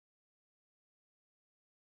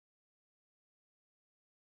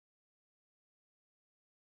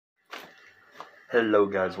Hello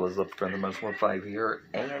guys, what's up? Friend of Most 15 here,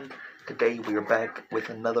 and today we are back with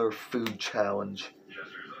another food challenge.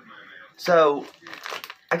 So,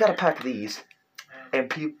 I got a pack of these,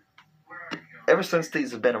 and ever since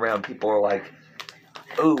these have been around, people are like,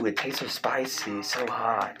 "Ooh, it tastes so spicy, so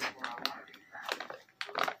hot."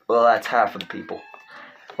 Well, that's half of the people.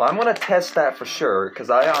 Well, I'm gonna test that for sure, because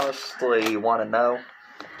I honestly want to know.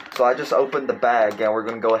 So I just opened the bag, and we're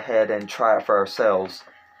gonna go ahead and try it for ourselves.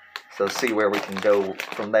 So see where we can go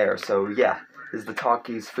from there. So yeah, this is the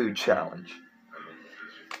Takis food challenge.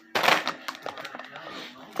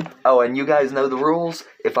 Oh, and you guys know the rules.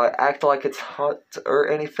 If I act like it's hot or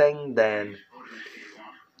anything, then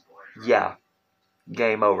yeah,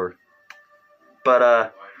 game over.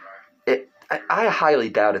 But I highly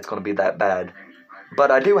doubt it's gonna be that bad.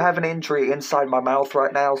 But I do have an injury inside my mouth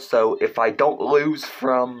right now, so if I don't lose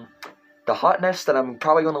from the hotness, then I'm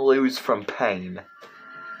probably gonna lose from pain.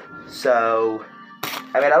 So,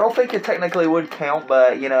 I mean, I don't think it technically would count,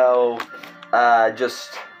 but, you know,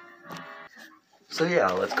 just... So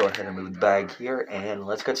yeah, let's go ahead and move the bag here, and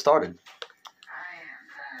let's get started.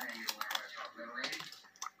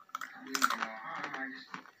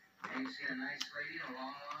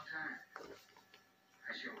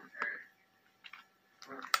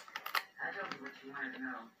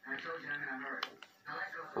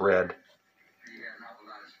 Red.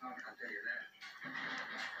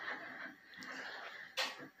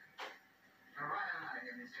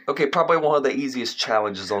 Okay, probably one of the easiest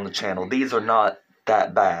challenges on the channel. These are not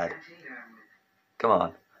that bad. Come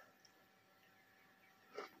on.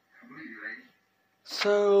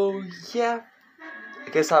 So, yeah. I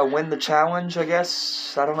guess I win the challenge, I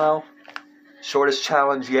guess. I don't know. Shortest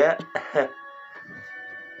challenge yet.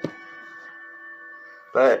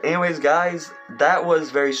 But anyways, guys, that was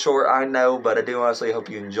very short, I know, but I do honestly hope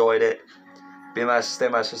you enjoyed it. Be nice, stay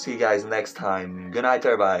nice, see you guys next time. Good night,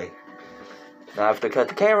 everybody. Now I have to cut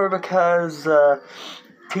the camera because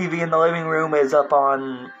TV in the living room is up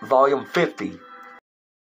on volume 50.